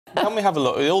Can we have a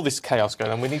look at all this chaos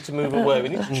going on? We need to move away. We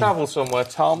need to travel somewhere,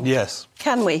 Tom. Yes.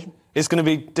 Can we? It's going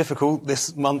to be difficult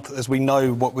this month, as we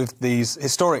know what with these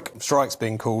historic strikes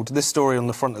being called. This story on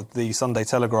the front of the Sunday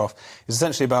Telegraph is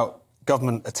essentially about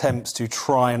government attempts to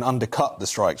try and undercut the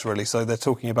strikes, really. So they're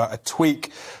talking about a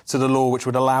tweak to the law which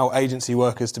would allow agency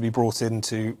workers to be brought in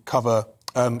to cover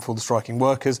for the striking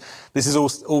workers. This is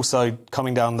also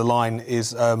coming down the line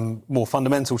is more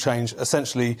fundamental change,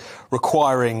 essentially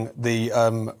requiring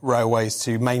the railways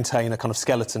to maintain a kind of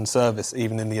skeleton service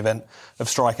even in the event of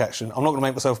strike action. I'm not going to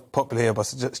make myself popular here by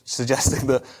suggesting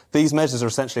that these measures are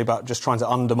essentially about just trying to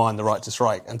undermine the right to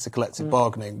strike and to collective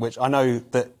bargaining, which I know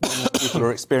that people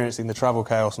are experiencing the travel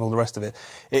chaos and all the rest of it.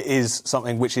 It is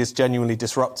something which is genuinely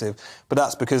disruptive, but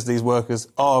that's because these workers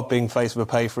are being faced with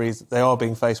a pay freeze, they are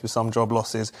being faced with some job losses,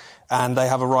 and they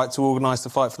have a right to organise to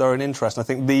fight for their own interest. And I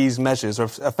think these measures are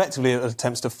effectively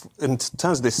attempts to, in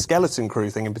terms of this skeleton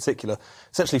crew thing in particular,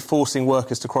 essentially forcing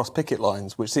workers to cross picket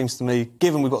lines, which seems to me,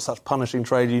 given we've got such punishing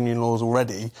trade union laws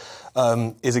already,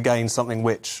 is again something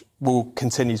which will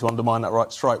continue to undermine that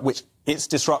right to strike, which it's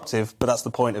disruptive, but that's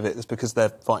the point of it, is because they're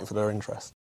fighting for their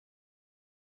interest.